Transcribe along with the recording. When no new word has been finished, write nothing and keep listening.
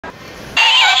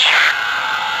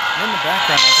in the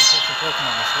background, I've been catching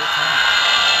Pokemon this whole time.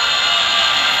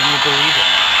 Can you believe it?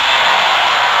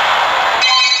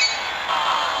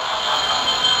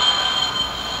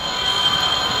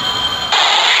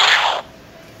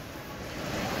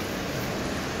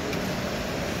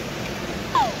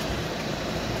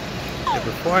 Okay,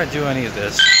 before I do any of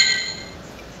this,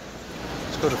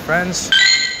 let's go to friends,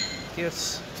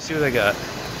 gifts, see what I got.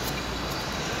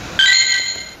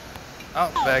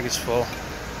 Oh, bag is full.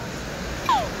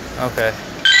 Okay,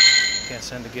 can't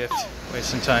send a gift.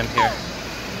 Wasting time here.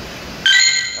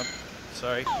 Oh,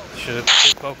 sorry, should have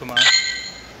put Pokemon.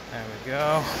 There we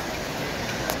go.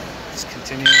 Let's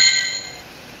continue.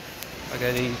 I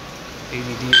got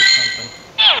ADD or something.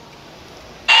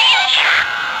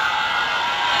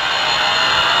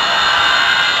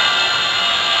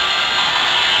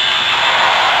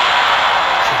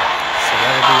 So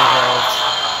that'll be evolved.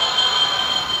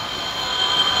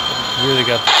 Really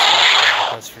got this stuff,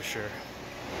 that's for sure.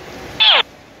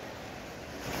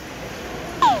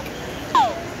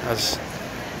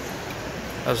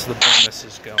 How's the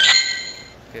bonuses going?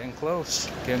 Getting close,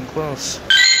 getting close.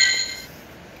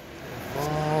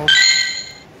 Evolve.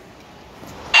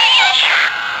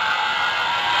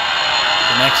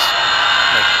 The next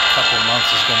couple months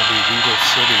is going to be Weedle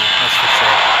City, that's for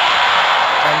sure.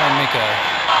 I might make a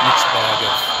mixed bag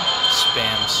of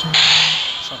spams,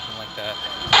 something like that.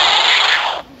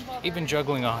 Even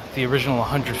juggling the original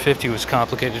 150 was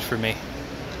complicated for me.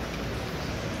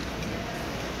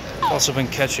 I've also been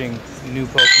catching new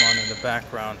Pokemon in the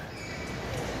background,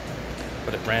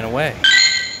 but it ran away.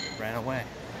 It ran away.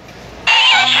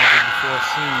 Never before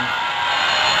seen.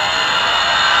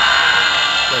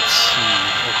 Let's see.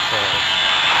 Okay.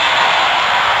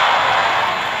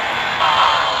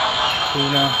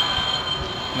 Kuna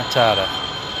Matata.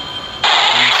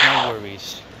 Means no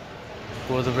worries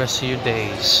for the rest of your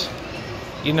days.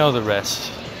 You know the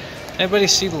rest. Anybody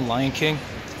see The Lion King?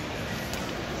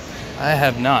 I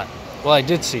have not. Well, I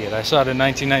did see it. I saw it in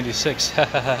 1996. I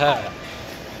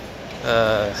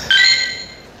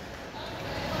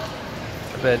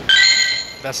bet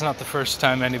that's not the first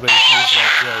time anybody's used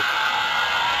that joke.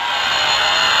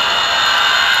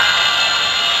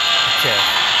 Okay.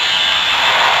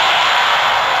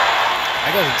 I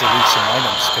gotta delete some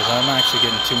items because I'm actually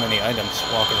getting too many items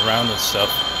walking around and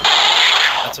stuff.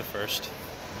 That's a first.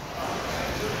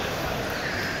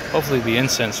 Hopefully the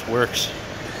incense works.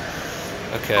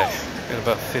 Okay, got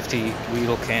about 50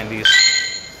 Weedle candies.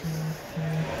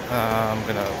 I'm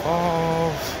gonna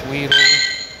evolve Weedle.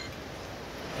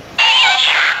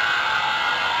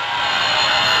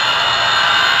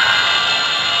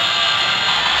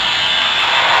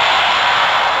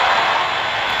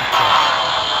 Okay.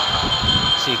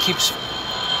 See, it keeps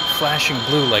flashing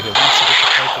blue like it wants to get the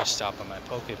Pokestop on my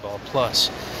Pokeball Plus,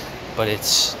 but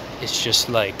it's just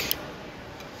like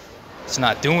it's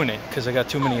not doing it because I got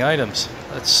too many items.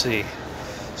 Let's see.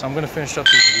 So I'm gonna finish up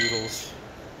these Weedles.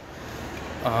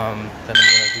 Then I'm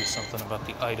gonna do something about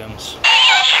the items.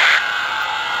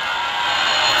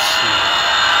 Let's see.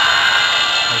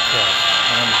 Okay.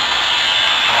 I'm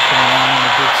walking around in a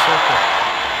big circle.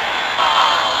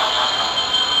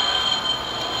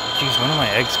 Geez, when are my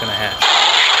eggs gonna hatch?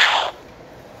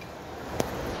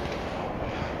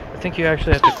 I think you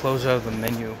actually have to close out of the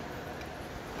menu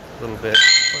a little bit.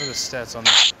 What are the stats on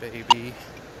this baby?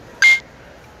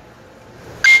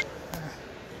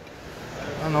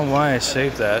 I don't know why I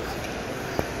saved that.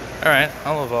 Alright,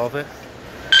 I'll evolve it.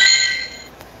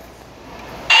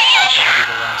 That'll be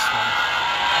the last one.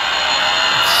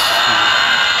 Let's see.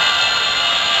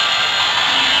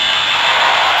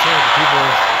 Okay, the people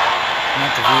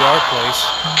at the VR place.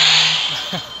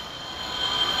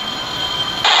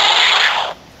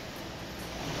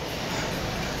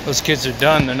 Those kids are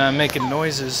done, they're not making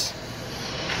noises.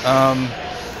 Okay,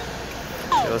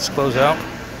 let's close out.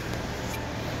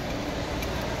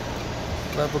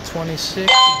 Level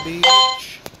 26,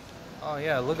 beach. Oh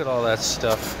yeah, look at all that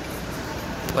stuff.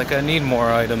 Like I need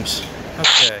more items.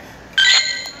 Okay.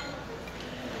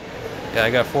 Yeah,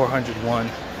 I got 401.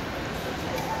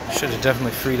 Should have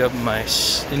definitely freed up my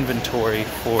inventory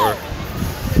for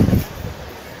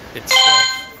itself.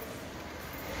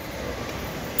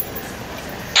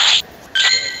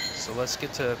 So let's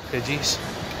get to Pidgeys.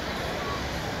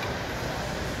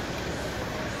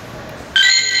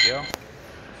 There we go.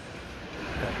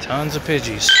 Got tons of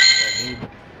Pidgeys. I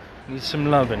need some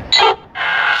loving. Damn,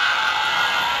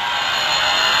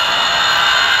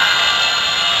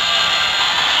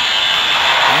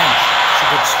 it's a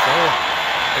good stroll.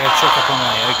 I gotta check up on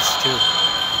my eggs too.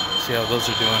 See how those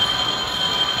are doing.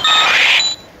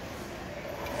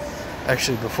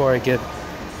 Actually, before I get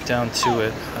down to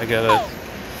it. I gotta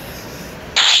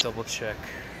double check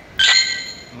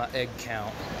my egg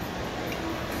count.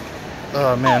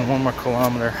 Oh man, 1 more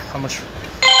kilometer. How much?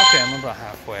 Okay, I'm about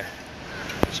halfway.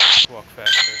 Just walk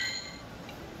faster.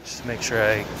 Just to make sure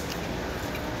I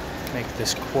make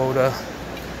this quota.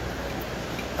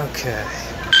 Okay.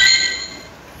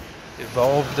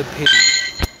 Evolve the piddy.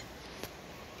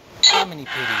 How many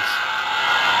piddies?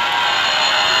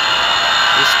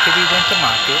 This piddy went to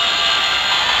market.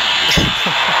 I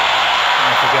don't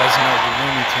know if you guys know the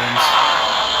Looney Tunes.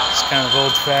 It's kind of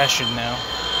old-fashioned now.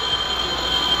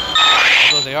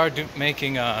 Although they are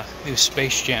making a new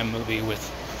Space Jam movie with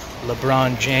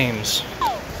LeBron James.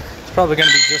 It's probably going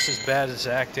to be just as bad as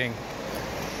acting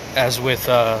as with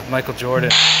Michael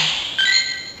Jordan.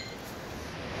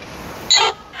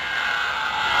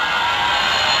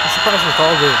 I'm surprised with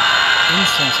all the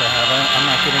incense I have, I'm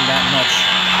not getting that much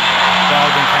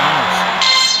wild encounters.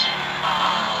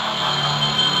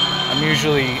 I'm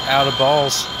usually out of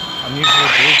balls. I'm usually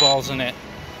blue balls in it.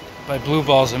 By blue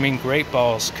balls, I mean great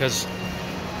balls, because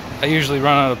I usually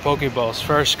run out of Pokeballs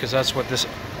first, because that's what this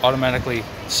automatically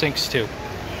syncs to.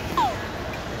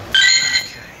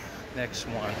 Okay, next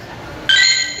one.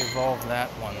 Evolve that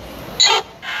one. It'll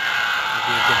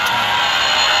be a good time.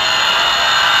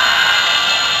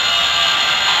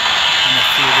 In a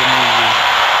theater movie.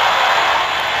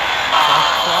 So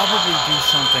I'll probably do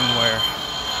something where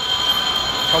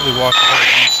I'll probably walk the whole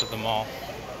length of the mall.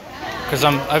 Because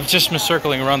I've just been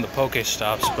circling around the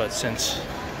Pokestops, but since,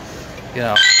 you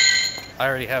know, I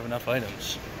already have enough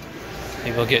items,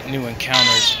 maybe I'll get new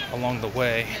encounters along the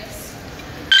way.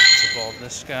 Let's evolve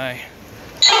this guy.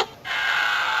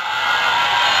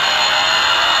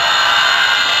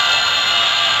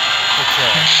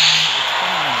 Okay, so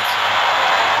 20 minutes in.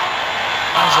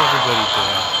 How's everybody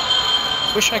doing?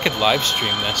 Wish I could live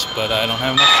stream this, but I don't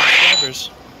have enough subscribers.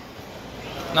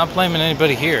 Not blaming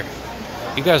anybody here.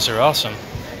 You guys are awesome.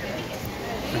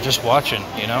 You're just watching,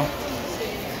 you know?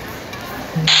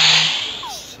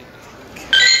 Let's see.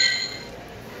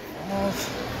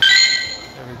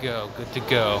 There we go. Good to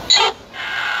go. Set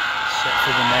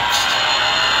for the next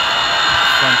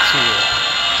frontier.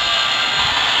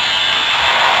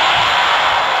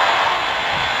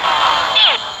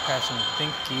 Passing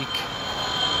Think Geek.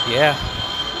 Yeah,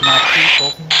 my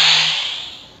people.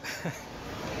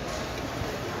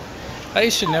 I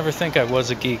used to never think I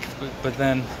was a geek, but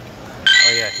then,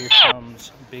 oh yeah, here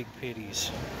comes Big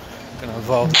Piddies. Gonna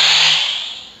evolve.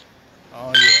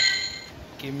 Oh yeah,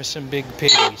 give me some Big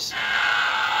Piddies.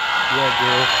 Yeah,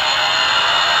 girl.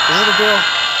 Is it a girl?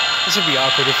 This would be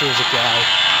awkward if it was a guy.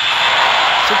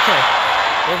 It's okay.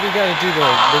 Whatever you gotta do to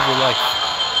live your life.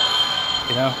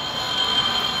 You know?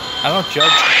 I don't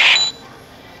judge.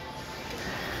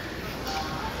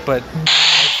 But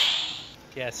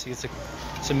yeah, see, it's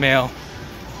a male.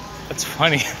 That's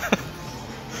funny.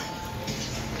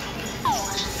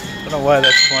 I don't know why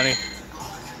that's funny.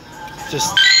 It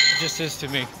just is to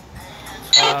me.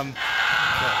 Okay.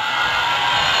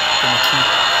 Gonna keep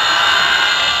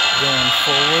going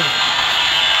forward.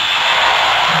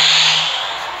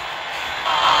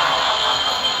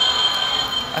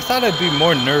 I thought I'd be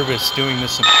more nervous doing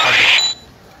this in public,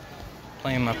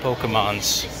 playing my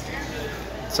Pokemons.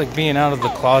 It's like being out of the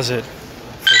closet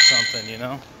for something, you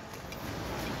know?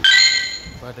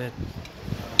 But I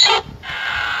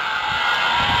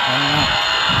don't know.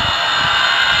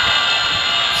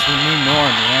 It's the new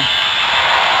norm, you know?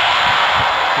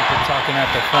 People talking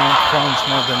at their phones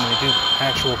more than they do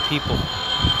actual people.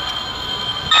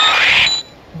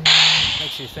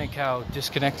 Makes you think how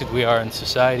disconnected we are in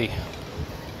society.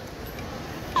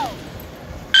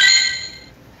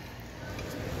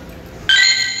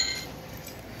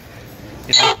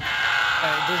 You know,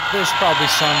 there's probably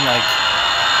some like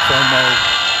promo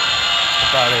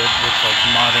about it with like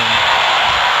modern,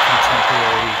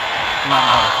 contemporary, not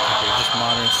modern contemporary, just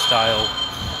modern style,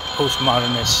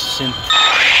 postmodernist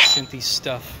synthy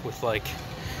stuff with like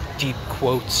deep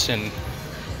quotes, and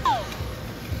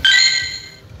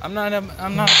I'm not about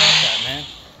that, man.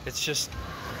 It's just,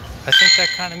 I think that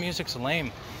kind of music's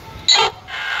lame.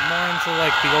 I'm more into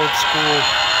like the old school,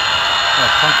 you know,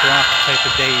 punk rock type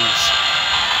of days.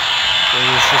 It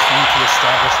was just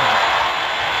anti-establishment.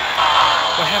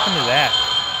 What happened to that?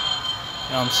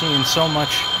 You know, I'm seeing so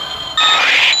much.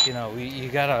 You know, you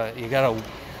gotta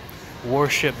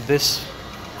worship this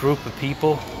group of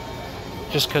people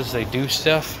just because they do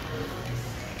stuff.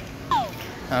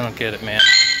 I don't get it, man.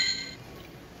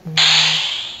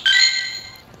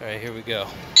 All right, here we go.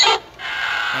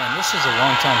 Man, this is a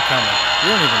long time coming.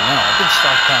 You don't even know. I've been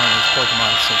stockpiling these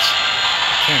Pokemon since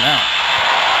it came out.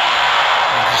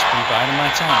 I've just been buying biding my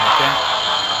time, okay?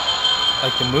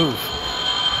 Like the move.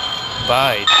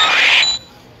 Bide.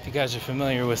 If you guys are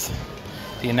familiar with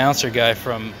the announcer guy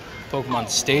from Pokemon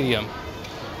Stadium,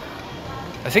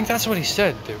 I think that's what he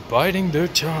said. They're biding their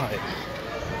time.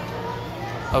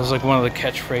 That was like one of the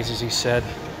catchphrases he said.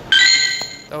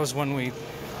 That was when we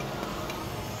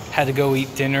had to go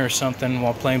eat dinner or something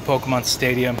while playing Pokemon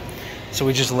Stadium. So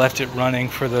we just left it running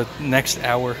for the next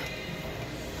hour.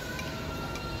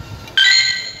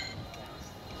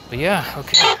 But yeah,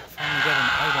 okay. Finally got an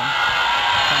item.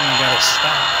 Finally got a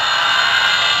stop.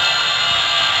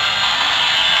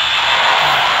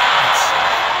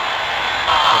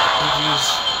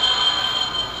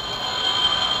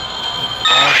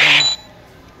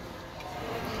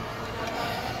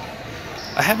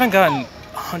 I haven't gotten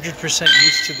 100%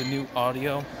 used to the new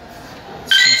audio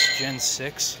since Gen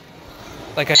 6.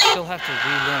 Like, I still have to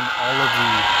relearn all of the,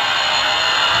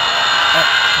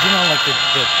 like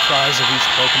the cries of each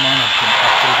Pokemon have been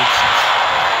updated since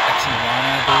X and Y,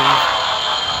 I believe.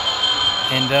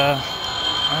 And,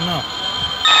 I don't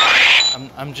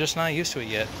know. I'm just not used to it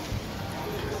yet.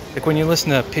 Like, when you listen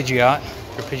to Pidgeot,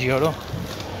 or Pidgeotto,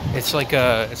 it's like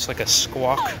a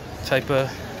squawk type of...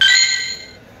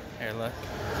 Here, let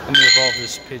me evolve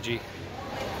this Pidgey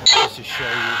just to show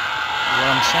you what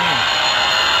I'm saying.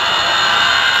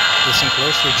 Listen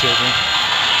closely, children.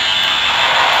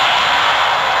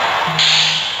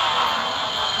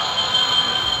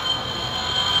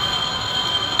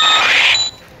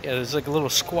 Yeah, there's like a little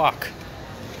squawk.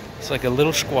 It's like a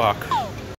little squawk.